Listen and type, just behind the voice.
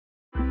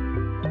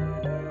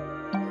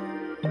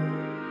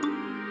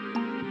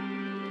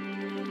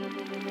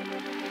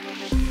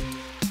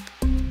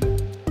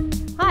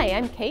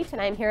I'm Kate, and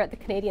I'm here at the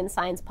Canadian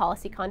Science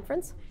Policy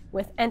Conference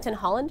with Anton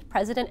Holland,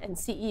 President and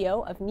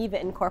CEO of NIVA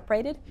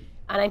Inc,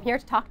 and I'm here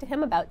to talk to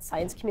him about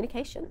science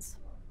communications.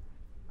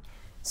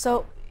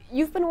 So,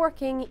 you've been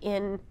working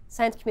in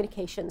science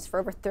communications for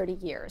over 30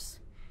 years.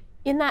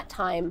 In that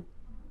time,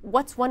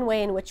 what's one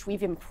way in which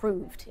we've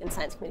improved in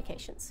science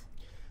communications?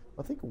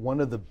 I think one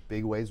of the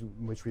big ways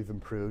in which we've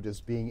improved is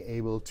being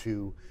able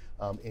to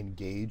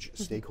engage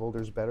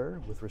stakeholders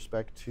better with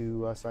respect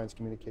to science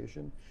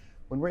communication.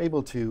 When we're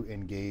able to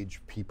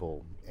engage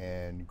people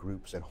and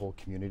groups and whole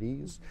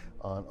communities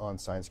on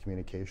science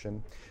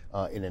communication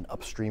in an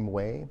upstream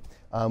way,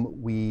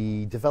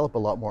 we develop a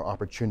lot more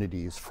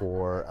opportunities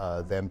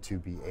for them to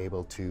be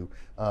able to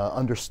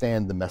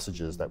understand the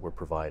messages that we're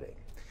providing.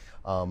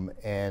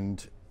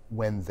 And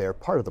when they're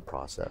part of the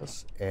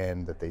process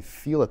and that they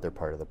feel that they're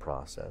part of the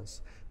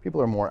process,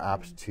 people are more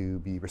apt to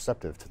be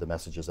receptive to the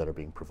messages that are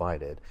being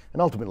provided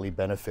and ultimately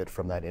benefit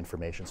from that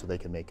information so they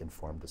can make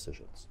informed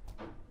decisions.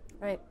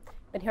 Right.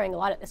 Been hearing a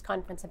lot at this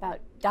conference about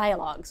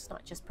dialogues,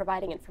 not just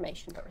providing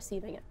information, but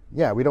receiving it.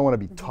 Yeah, we don't want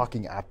to be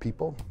talking at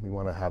people. We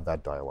want to have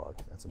that dialogue.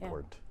 That's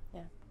important.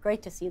 Yeah,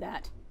 great to see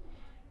that.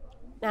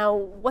 Now,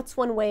 what's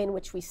one way in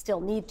which we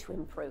still need to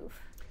improve?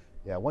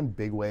 Yeah, one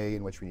big way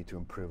in which we need to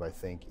improve, I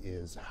think,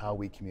 is how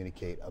we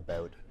communicate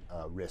about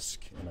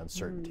risk and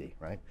uncertainty,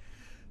 right?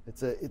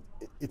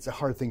 It's a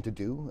hard thing to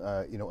do.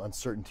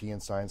 Uncertainty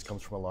in science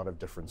comes from a lot of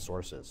different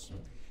sources.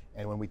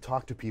 And when we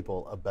talk to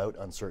people about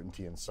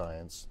uncertainty in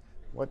science,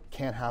 what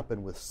can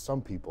happen with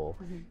some people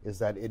is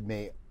that it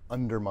may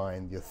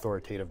undermine the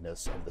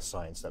authoritativeness of the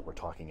science that we're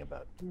talking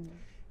about.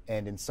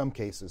 And in some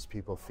cases,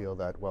 people feel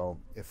that, well,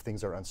 if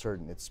things are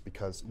uncertain, it's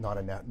because not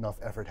enough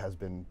effort has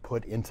been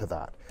put into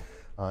that.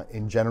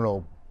 In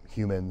general,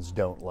 humans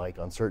don't like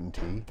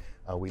uncertainty.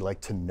 We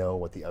like to know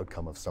what the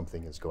outcome of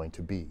something is going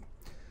to be.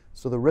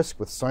 So the risk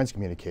with science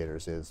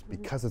communicators is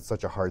because it's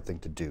such a hard thing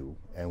to do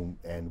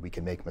and we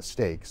can make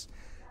mistakes,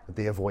 that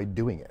they avoid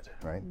doing it,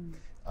 right?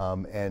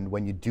 And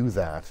when you do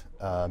that,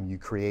 you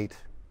create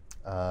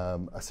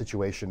a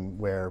situation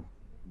where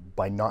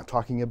by not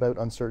talking about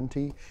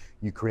uncertainty,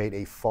 you create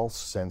a false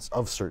sense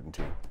of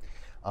certainty.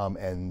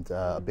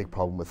 A big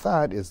problem with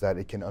that is that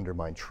it can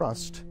undermine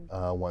trust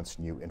once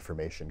new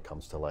information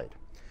comes to light.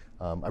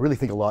 I really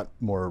think a lot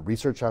more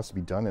research has to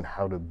be done in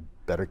how to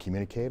better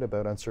communicate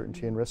about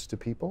uncertainty and risk to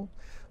people,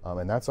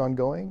 and that's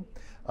ongoing.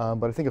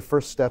 But I think a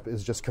first step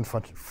is just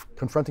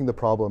confronting the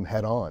problem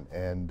head on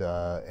and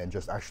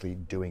just actually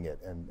doing it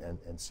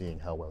and seeing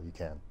how well you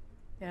can.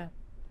 Yeah.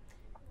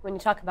 When you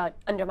talk about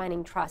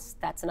undermining trust,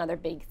 that's another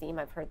big theme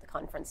I've heard at the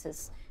conference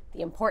is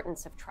the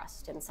importance of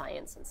trust in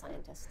science and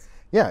scientists.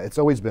 Yeah, it's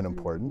always been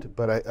important,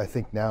 but I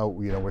think now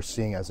we're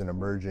seeing as an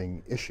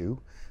emerging issue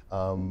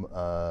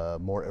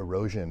more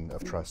erosion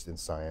of trust in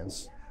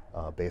science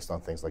based on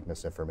things like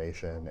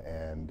misinformation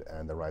and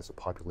the rise of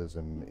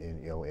populism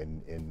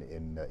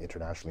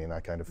internationally and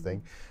that kind of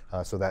thing.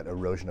 So that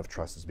erosion of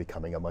trust is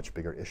becoming a much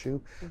bigger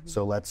issue.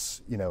 So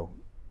let's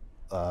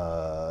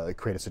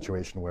create a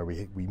situation where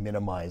we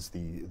minimize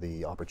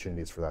the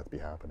opportunities for that to be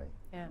happening.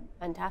 Yeah,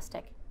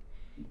 fantastic.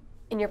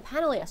 In your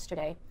panel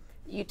yesterday,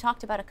 you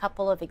talked about a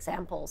couple of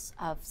examples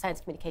of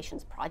science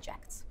communications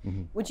projects.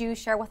 Would you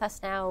share with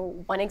us now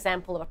one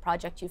example of a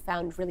project you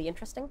found really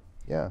interesting?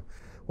 Yeah.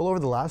 Well, over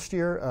the last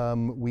year,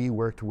 we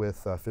worked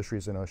with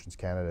Fisheries and Oceans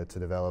Canada to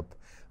develop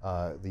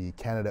the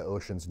Canada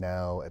Oceans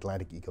Now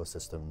Atlantic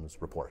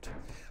Ecosystems Report.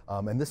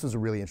 And this was a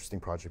really interesting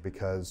project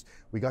because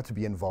we got to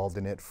be involved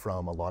in it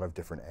from a lot of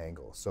different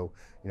angles. So,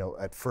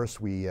 at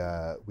first we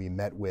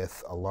met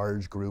with a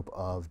large group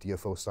of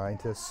DFO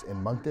scientists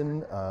in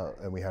Moncton,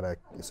 and we had a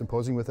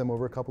symposium with them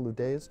over a couple of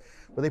days,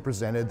 where they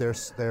presented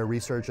their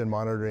research and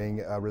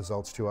monitoring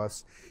results to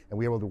us, and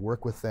we were able to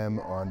work with them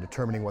on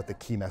determining what the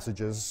key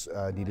messages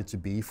needed to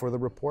be for the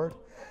report.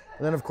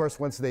 And then, of course,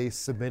 once they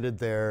submitted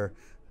their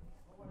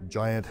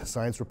giant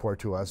science report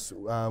to us,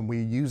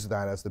 we used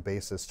that as the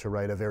basis to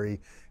write a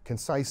very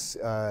concise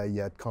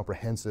yet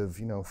comprehensive,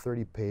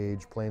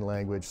 30-page plain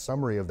language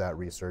summary of that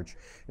research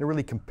in a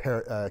really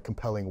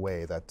compelling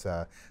way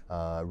that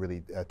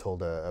really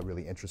told a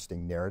really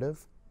interesting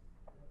narrative.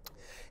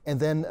 And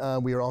then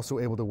we were also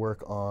able to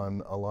work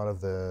on a lot of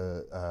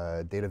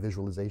the data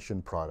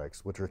visualization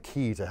products, which are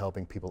key to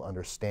helping people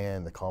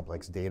understand the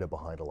complex data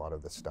behind a lot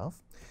of this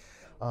stuff.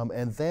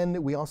 And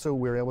then we also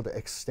were able to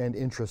extend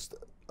interest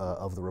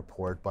of the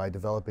report by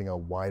developing a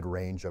wide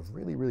range of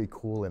really, really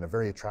cool and a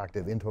very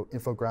attractive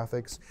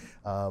infographics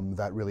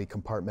that really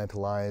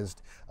compartmentalized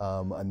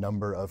a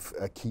number of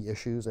key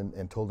issues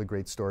and told a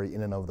great story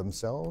in and of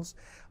themselves.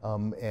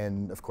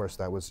 And of course,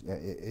 that was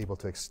able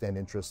to extend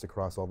interest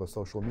across all the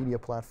social media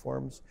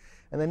platforms.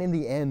 And then in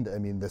the end, I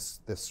mean,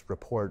 this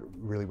report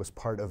really was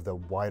part of the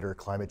wider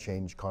climate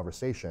change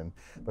conversation,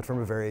 but from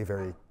a very,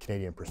 very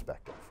Canadian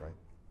perspective, right?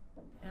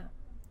 Yeah.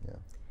 Yeah.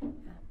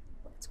 Yeah.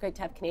 It's great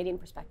to have Canadian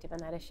perspective on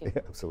that issue.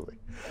 Yeah, absolutely.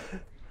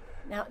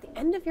 Now, at the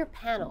end of your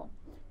panel,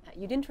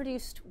 you'd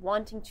introduced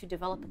wanting to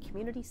develop a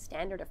community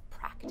standard of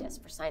practice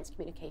for science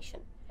communication.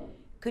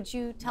 Could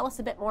you tell us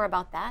a bit more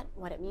about that,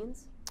 what it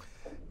means?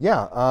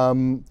 Yeah.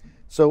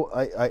 So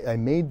I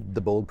made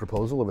the bold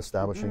proposal of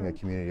establishing a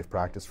community of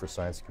practice for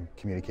science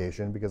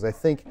communication because I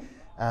think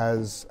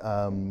as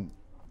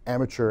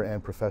amateur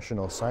and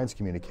professional science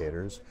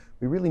communicators,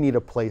 we really need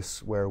a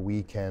place where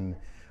we can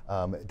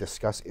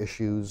discuss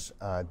issues,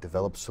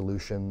 develop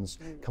solutions,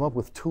 come up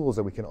with tools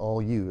that we can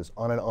all use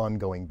on an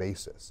ongoing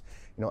basis.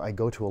 You know, I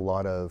go to a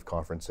lot of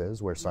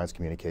conferences where science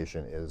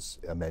communication is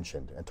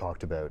mentioned and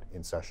talked about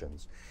in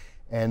sessions.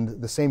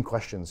 And the same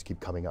questions keep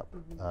coming up,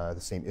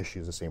 the same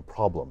issues, the same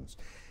problems.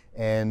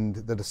 And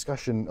the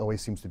discussion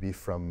always seems to be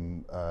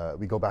from,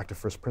 we go back to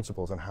first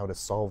principles on how to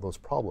solve those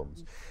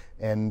problems.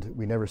 And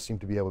we never seem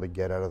to be able to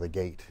get out of the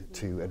gate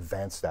to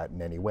advance that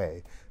in any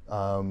way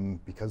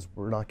because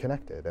we're not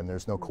connected and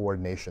there's no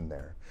coordination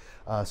there.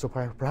 So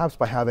perhaps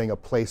by having a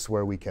place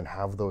where we can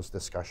have those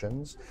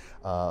discussions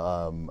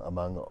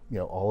among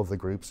all of the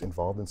groups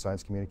involved in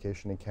science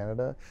communication in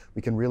Canada,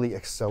 we can really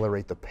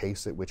accelerate the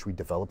pace at which we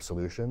develop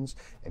solutions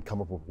and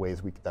come up with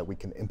ways that we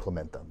can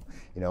implement them.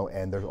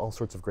 And there's all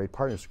sorts of great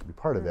partners who could be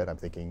part of it. I'm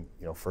thinking,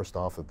 first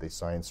off of the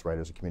Science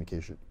Writers and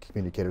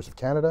Communicators of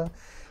Canada,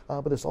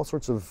 but there's all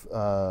sorts of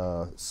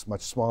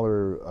much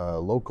smaller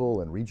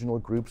local and regional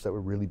groups that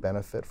would really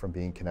benefit from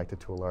being connected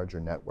to a larger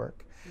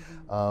network.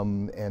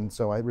 And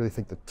so I really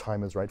think the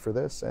time is right for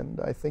this, and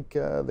I think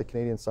the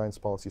Canadian Science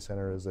Policy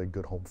Centre is a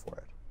good home for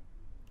it.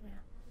 Yeah.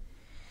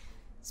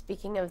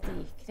 Speaking of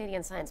the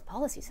Canadian Science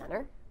Policy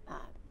Centre,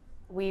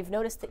 we've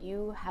noticed that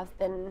you have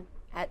been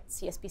at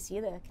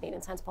CSPC, the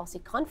Canadian Science Policy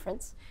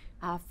Conference,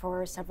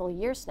 for several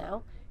years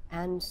now,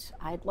 and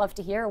I'd love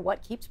to hear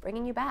what keeps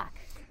bringing you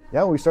back.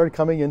 Yeah, we started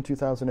coming in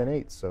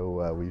 2008,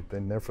 so we've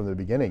been there from the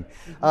beginning.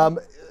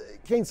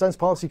 Canadian Science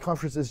Policy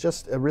Conference is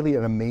just really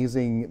an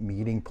amazing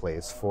meeting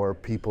place for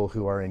people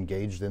who are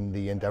engaged in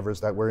the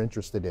endeavors that we're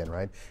interested in,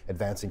 right?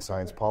 Advancing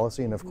science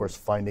policy and, of course,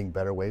 finding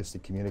better ways to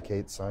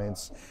communicate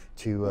science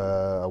to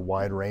a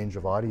wide range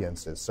of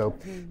audiences. So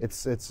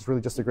it's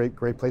really just a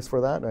great place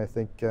for that, and I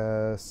think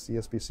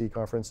CSPC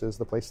Conference is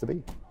the place to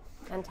be.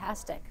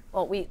 Fantastic.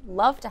 Well, we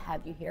love to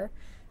have you here.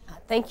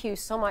 Thank you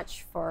so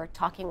much for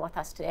talking with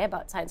us today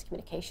about science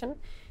communication.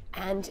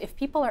 And if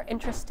people are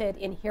interested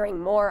in hearing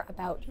more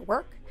about your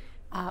work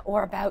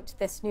or about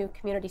this new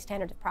community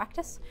standard of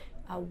practice,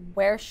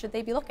 where should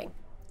they be looking?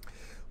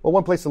 Well,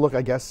 one place to look,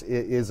 I guess,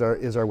 is our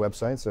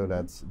website. So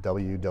that's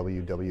www.niva.com.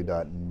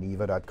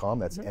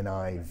 That's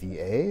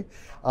NIVA.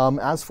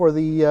 As for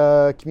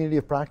the community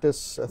of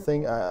practice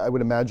thing, I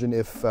would imagine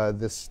if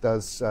this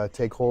does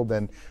take hold,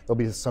 then there'll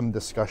be some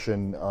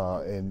discussion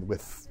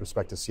with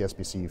respect to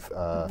CSPC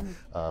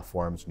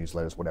forums,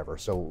 newsletters, whatever.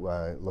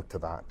 So look to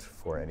that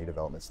for any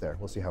developments there.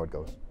 We'll see how it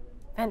goes.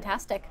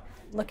 Fantastic.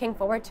 Looking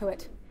forward to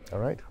it. All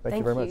right. Thank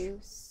you very much. Thank you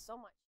so much.